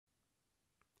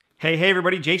Hey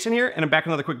everybody, Jason here, and I'm back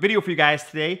with another quick video for you guys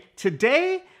today.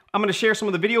 Today, I'm gonna share some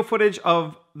of the video footage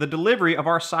of the delivery of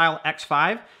our Syil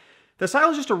X5. The Syil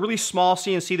is just a really small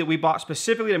CNC that we bought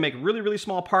specifically to make really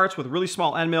small parts with really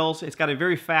small end mills. It's got a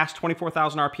very fast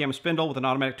 24,000 RPM spindle with an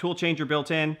automatic tool changer built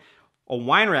in, a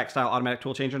wine rack style automatic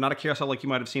tool changer, not a carousel like you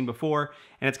might have seen before,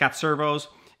 and it's got servos.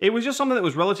 It was just something that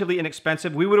was relatively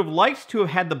inexpensive. We would have liked to have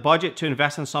had the budget to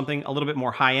invest in something a little bit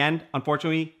more high-end.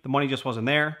 Unfortunately, the money just wasn't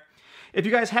there. If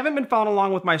you guys haven't been following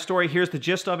along with my story, here's the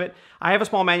gist of it. I have a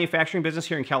small manufacturing business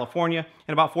here in California,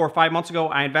 and about 4 or 5 months ago,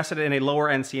 I invested in a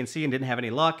lower-end CNC and didn't have any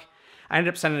luck. I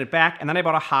ended up sending it back, and then I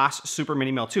bought a Haas Super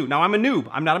Mini Mill 2. Now, I'm a noob.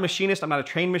 I'm not a machinist. I'm not a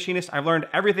trained machinist. I've learned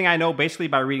everything I know basically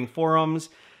by reading forums,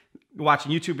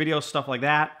 watching YouTube videos, stuff like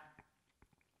that.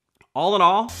 All in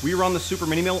all, we run the Super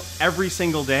Mini Mill every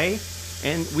single day,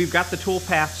 and we've got the tool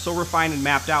path so refined and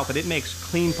mapped out that it makes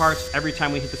clean parts every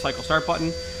time we hit the cycle start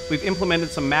button. We've implemented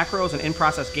some macros and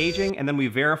in-process gauging, and then we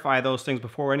verify those things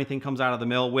before anything comes out of the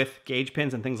mill with gauge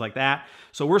pins and things like that.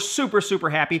 So we're super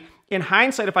happy. In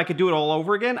hindsight, if I could do it all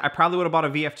over again, I probably would have bought a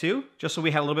VF2, just so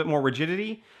we had a little bit more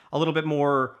rigidity, a little bit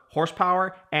more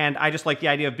horsepower, and I just like the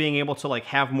idea of being able to like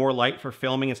have more light for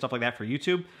filming and stuff like that for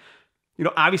YouTube. You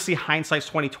know, obviously hindsight's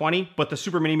 20/20, but the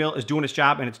Super Mini Mill is doing its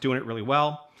job and it's doing it really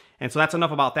well. And so that's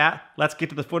enough about that. Let's get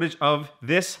to the footage of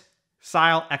this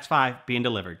Syil X5 being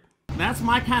delivered. That's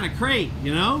my kind of crate,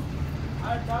 you know?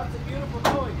 That's a beautiful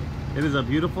toy. It is a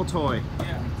beautiful toy.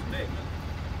 Yeah, it's big.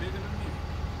 Bigger than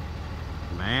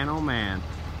me. Man, oh man.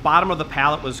 Bottom of the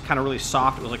pallet was kind of really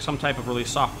soft. It was like some type of really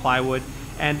soft plywood.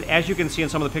 And as you can see in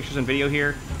some of the pictures and video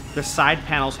here, the side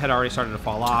panels had already started to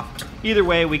fall off. Either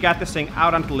way, we got this thing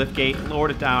out onto the lift gate,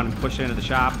 lowered it down, and pushed it into the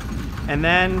shop. And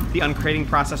then the uncrating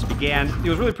process began. It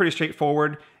was really pretty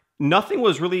straightforward. Nothing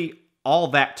was really all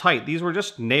that tight. These were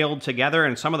just nailed together,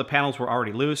 and some of the panels were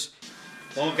already loose.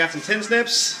 Well, we've got some tin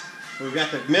snips. We've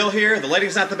got the mill here. The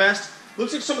lighting's not the best.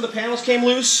 Looks like some of the panels came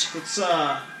loose. It's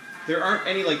there aren't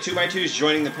any like 2x2s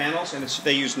joining the panels, and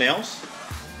they use nails.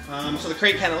 So the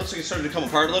crate kind of looks like it's starting to come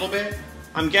apart a little bit.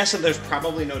 I'm guessing there's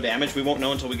probably no damage. We won't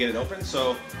know until we get it open.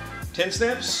 So tin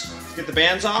snips, let's get the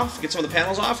bands off, get some of the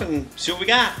panels off, and see what we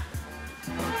got.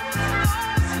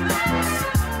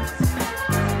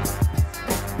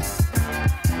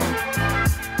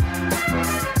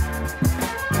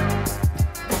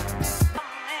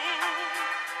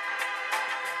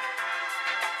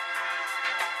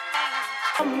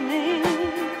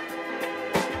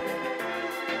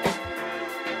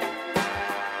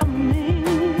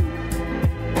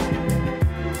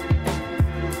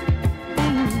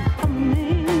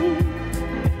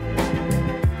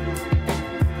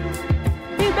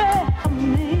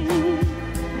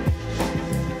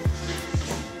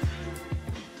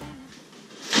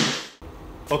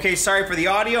 Okay, sorry for the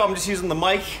audio. I'm just using the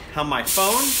mic on my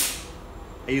phone.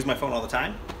 I use my phone all the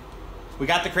time. We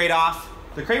got the crate off.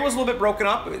 The crate was a little bit broken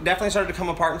up. It definitely started to come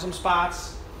apart in some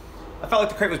spots. I felt like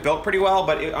the crate was built pretty well,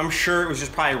 but I'm sure it was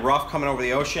just probably rough coming over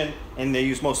the ocean, and they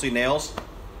use mostly nails.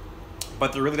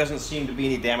 But there really doesn't seem to be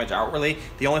any damage outwardly.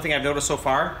 The only thing I've noticed so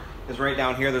far is right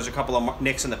down here, there's a couple of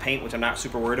nicks in the paint, which I'm not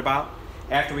super worried about.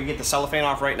 After we get the cellophane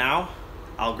off right now,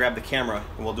 I'll grab the camera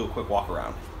and we'll do a quick walk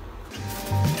around.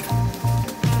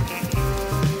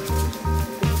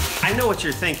 I know what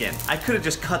you're thinking. I could have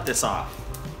just cut this off,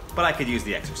 but I could use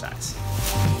the exercise.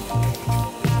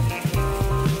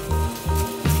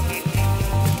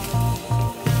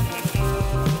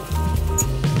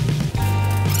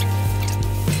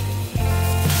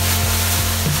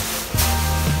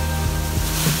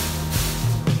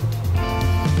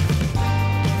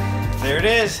 There it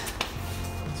is.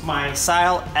 It's my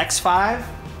Syil X5.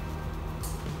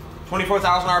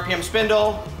 24,000 RPM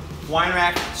spindle, wine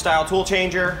rack style tool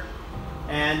changer.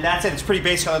 And that's it. It's pretty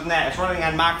basic other than that. It's running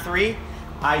on Mach 3.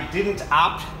 I didn't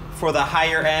opt for the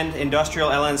higher end industrial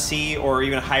LNC or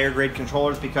even higher grade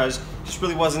controllers because it just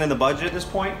really wasn't in the budget at this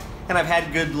point. And I've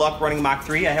had good luck running Mach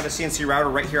 3. I have a CNC router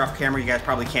right here off camera. You guys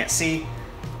probably can't see,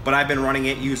 but I've been running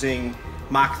it using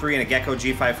Mach 3 and a Gecko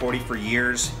G540 for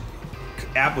years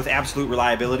with absolute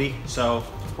reliability. So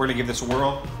we're gonna give this a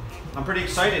whirl. I'm pretty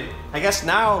excited. I guess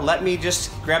now let me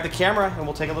just grab the camera and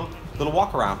we'll take a little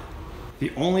walk around.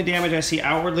 The only damage I see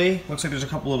outwardly, looks like there's a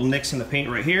couple little nicks in the paint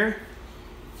right here.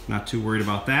 Not too worried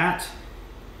about that.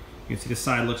 You can see the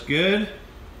side looks good.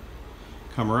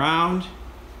 Come around.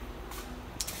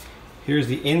 Here's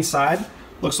the inside.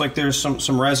 Looks like there's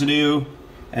some residue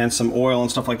and some oil and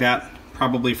stuff like that,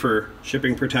 probably for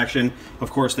shipping protection.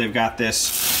 Of course, they've got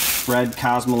this red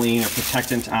Cosmoline or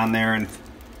protectant on there, and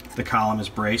the column is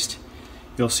braced.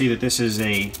 You'll see that this is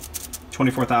a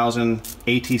 24,000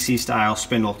 ATC style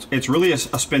spindle. It's really a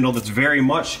spindle that's very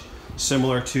much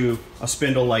similar to a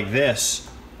spindle like this,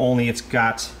 only it's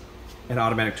got an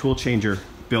automatic tool changer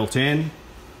built in.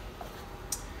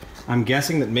 I'm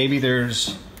guessing that maybe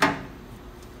there's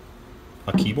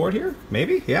a keyboard here?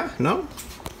 Maybe? Yeah? No?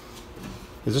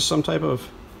 Is this some type of...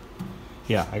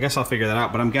 Yeah, I guess I'll figure that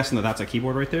out, but I'm guessing that that's a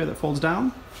keyboard right there that folds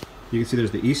down. You can see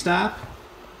there's the E-stop.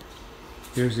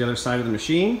 Here's the other side of the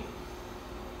machine.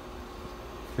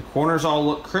 The corners all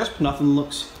look crisp, nothing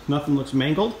looks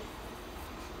mangled.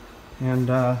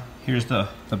 And here's the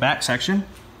back section.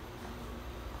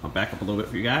 I'll back up a little bit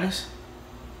for you guys.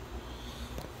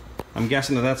 I'm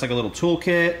guessing that that's like a little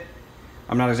toolkit.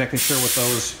 I'm not exactly sure what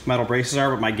those metal braces are,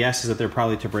 but my guess is that they're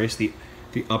probably to brace the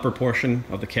upper portion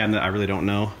of the cabinet. I really don't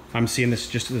know. I'm seeing this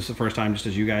this is the first time, just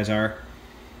as you guys are.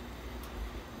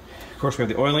 Of course, we have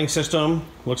the oiling system.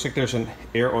 Looks like there's an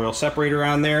air oil separator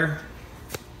on there.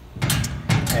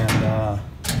 And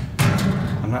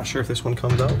I'm not sure if this one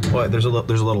comes out. Well, there's a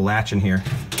little latch in here.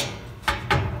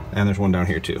 And there's one down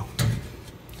here too.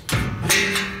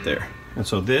 There. And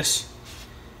so this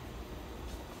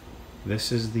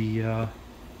is the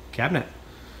cabinet.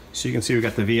 So you can see we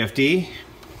got the VFD,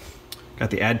 got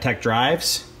the AdTech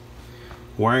drives.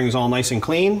 Wiring is all nice and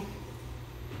clean.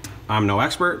 I'm no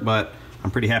expert, but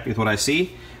I'm pretty happy with what I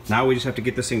see. Now we just have to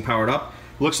get this thing powered up.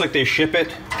 Looks like they ship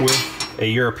it with a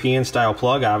European style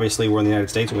plug. Obviously we're in the United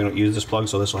States and we don't use this plug,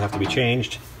 so this will have to be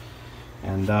changed.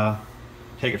 And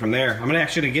take it from there. I'm gonna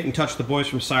actually get in touch with the boys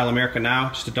from Syil America now,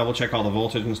 just to double check all the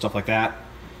voltage and stuff like that.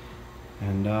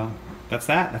 And that's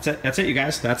it, you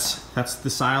guys. That's the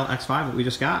Syil X5 that we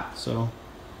just got. So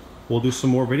we'll do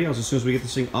some more videos as soon as we get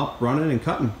this thing up, running, and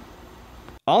cutting.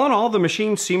 All in all, the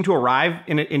machine seemed to arrive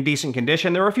in decent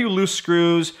condition. There were a few loose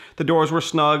screws, the doors were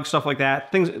snug, stuff like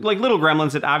that. Things like little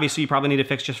gremlins that obviously you probably need to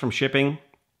fix just from shipping.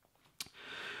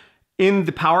 In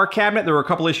the power cabinet, there were a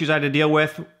couple issues I had to deal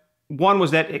with. One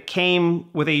was that it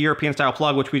came with a European style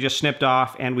plug, which we just snipped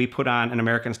off, and we put on an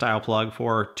American style plug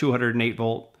for 208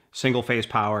 volt single phase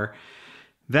power.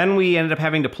 Then we ended up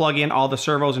having to plug in all the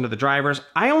servos into the drivers.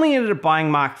 I only ended up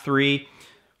buying Mach 3.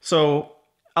 So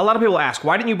a lot of people ask,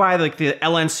 why didn't you buy like the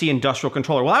LNC industrial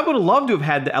controller? Well, I would have loved to have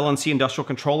had the LNC industrial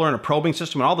controller and a probing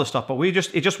system and all this stuff, but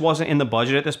it just wasn't in the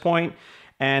budget at this point.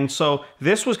 And so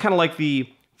this was kind of like the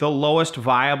lowest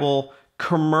viable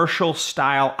commercial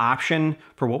style option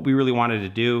for what we really wanted to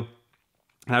do.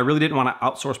 And I really didn't want to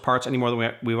outsource parts any more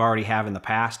than we already have in the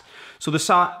past. So I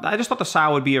just thought the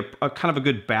Syil would be a kind of a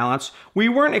good balance. We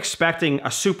weren't expecting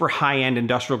a super high-end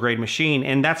industrial grade machine,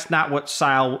 and that's not what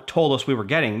Syil told us we were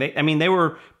getting. They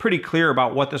were pretty clear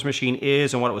about what this machine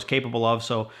is and what it was capable of,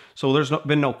 so there's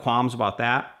been no qualms about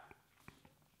that.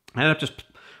 I ended up just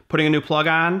putting a new plug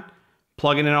on,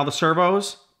 plugging in all the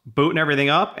servos, booting everything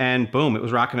up, and boom, it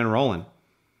was rocking and rolling.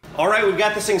 All right, we've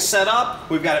got this thing set up,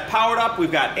 we've got it powered up,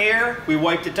 we've got air, we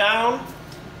wiped it down,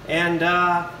 and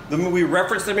we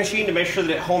referenced the machine to make sure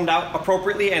that it homed out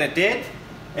appropriately, and it did.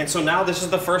 And so now this is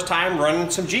the first time running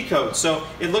some G-code. So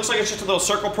it looks like it's just a little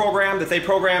circle program that they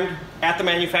programmed at the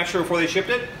manufacturer before they shipped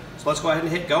it. So let's go ahead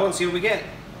and hit go and see what we get.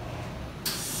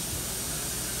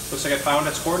 Looks like I found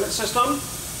its coordinate system.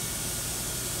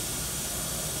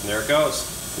 And there it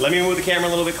goes. Let me move the camera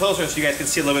a little bit closer so you guys can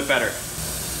see a little bit better.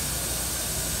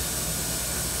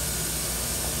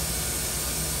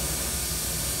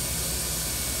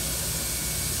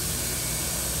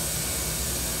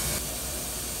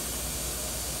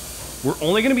 We're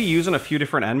only going to be using a few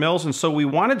different end mills, and so we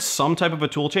wanted some type of a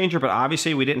tool changer, but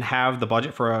obviously we didn't have the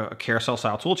budget for a carousel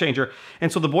style tool changer.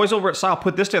 And so the boys over at Syil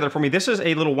put this together for me. This is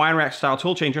a little wine rack style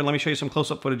tool changer. Let me show you some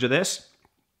close-up footage of this.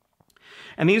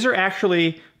 And these are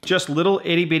actually just little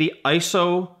itty bitty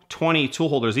ISO 20 tool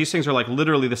holders. These things are like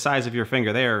literally the size of your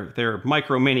finger. They're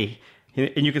micro mini.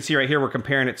 And you can see right here, we're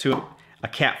comparing it to a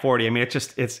Cat 40. I mean,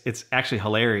 it's actually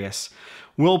hilarious.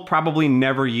 We'll probably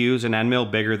never use an end mill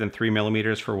bigger than 3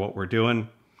 millimeters for what we're doing.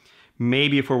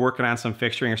 Maybe if we're working on some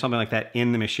fixturing or something like that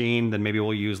in the machine, then maybe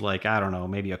we'll use like, I don't know,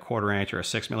 maybe a 1/4 inch or a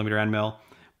 6 millimeter end mill,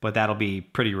 but that'll be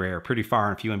pretty rare, pretty far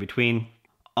and few in between.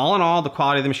 All in all, the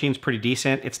quality of the machine is pretty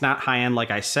decent. It's not high end, like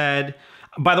I said.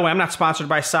 By the way, I'm not sponsored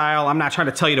by Syil. I'm not trying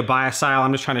to tell you to buy a Syil.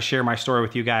 I'm just trying to share my story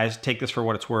with you guys. Take this for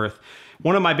what it's worth.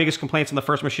 One of my biggest complaints on the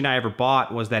first machine I ever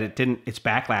bought was that its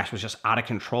backlash was just out of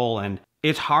control, and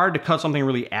it's hard to cut something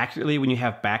really accurately when you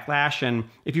have backlash. And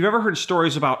if you've ever heard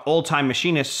stories about old-time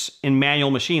machinists in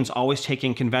manual machines always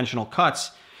taking conventional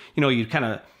cuts, you know, you kind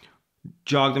of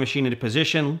jog the machine into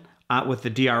position with the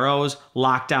DROs,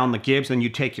 lock down the gibs, then you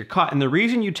take your cut. And the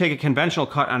reason you take a conventional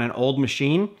cut on an old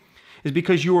machine is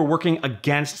because you were working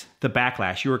against the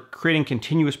backlash. You were creating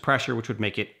continuous pressure, which would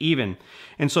make it even.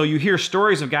 And so you hear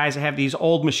stories of guys that have these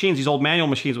old machines, these old manual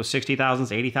machines with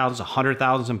 60,000s, 80,000s,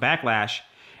 100,000s in backlash,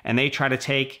 and they try to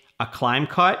take a climb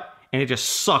cut and it just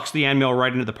sucks the end mill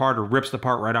right into the part or rips the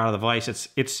part right out of the vise.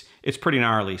 It's pretty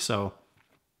gnarly. So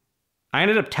I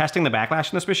ended up testing the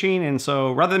backlash in this machine, and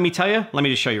so rather than me tell you, let me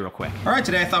just show you real quick. All right,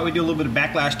 today I thought we'd do a little bit of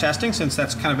backlash testing since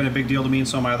that's kind of been a big deal to me in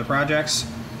some of my other projects.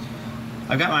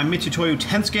 I've got my Mitutoyo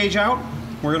 10th gauge out.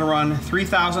 We're gonna run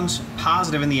 3,000s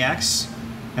positive in the X,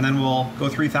 and then we'll go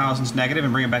 3,000s negative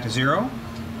and bring it back to 0.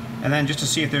 And then just to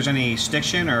see if there's any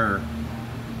stiction or,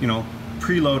 you know,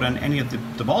 preload on any of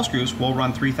the ball screws, we'll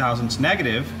run 3,000s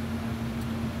negative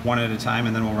one at a time,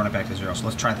 and then we'll run it back to 0. So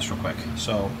let's try this real quick.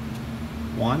 So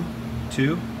 1,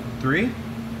 2, 3.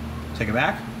 Take it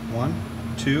back.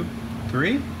 1, 2,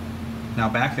 3. Now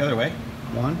back the other way.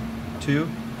 1, 2,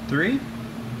 3. And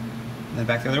then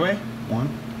back the other way. 1,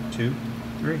 2,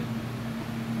 3.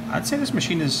 I'd say this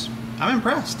machine is, I'm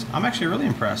impressed. I'm actually really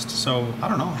impressed. So I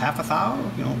don't know, half a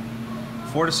thou, you know,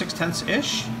 4 to 6 tenths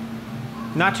ish.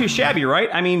 Not too shabby, right?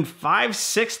 I mean, 5,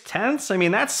 6 tenths. I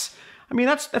mean, that's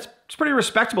pretty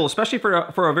respectable, especially for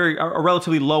a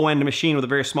relatively low-end machine with a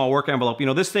very small work envelope. You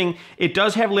know, this thing, it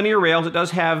does have linear rails, it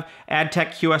does have AdTech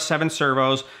QS7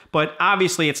 servos, but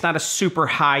obviously it's not a super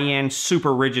high-end,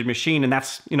 super rigid machine, and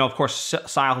that's, you know, of course,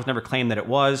 Syil has never claimed that it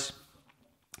was.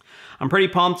 I'm pretty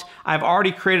pumped. I've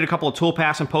already created a couple of tool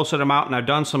paths and posted them out, and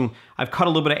I've cut a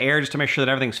little bit of air just to make sure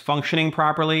that everything's functioning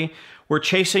properly. We're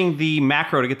chasing the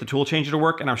macro to get the tool changer to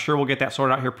work, and I'm sure we'll get that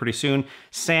sorted out here pretty soon.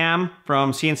 Sam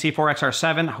from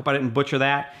CNC4XR7, I hope I didn't butcher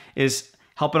that, is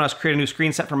helping us create a new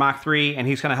screen set for Mach 3, and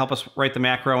he's gonna help us write the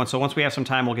macro, and so once we have some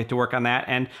time, we'll get to work on that,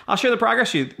 and I'll share the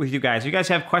progress with you guys. If you guys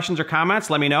have questions or comments,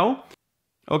 let me know.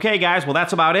 Okay guys, well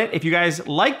that's about it. If you guys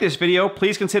like this video,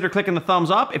 please consider clicking the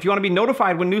thumbs up. If you want to be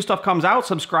notified when new stuff comes out,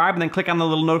 subscribe and then click on the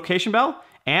little notification bell.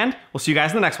 And we'll see you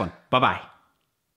guys in the next one. Bye-bye.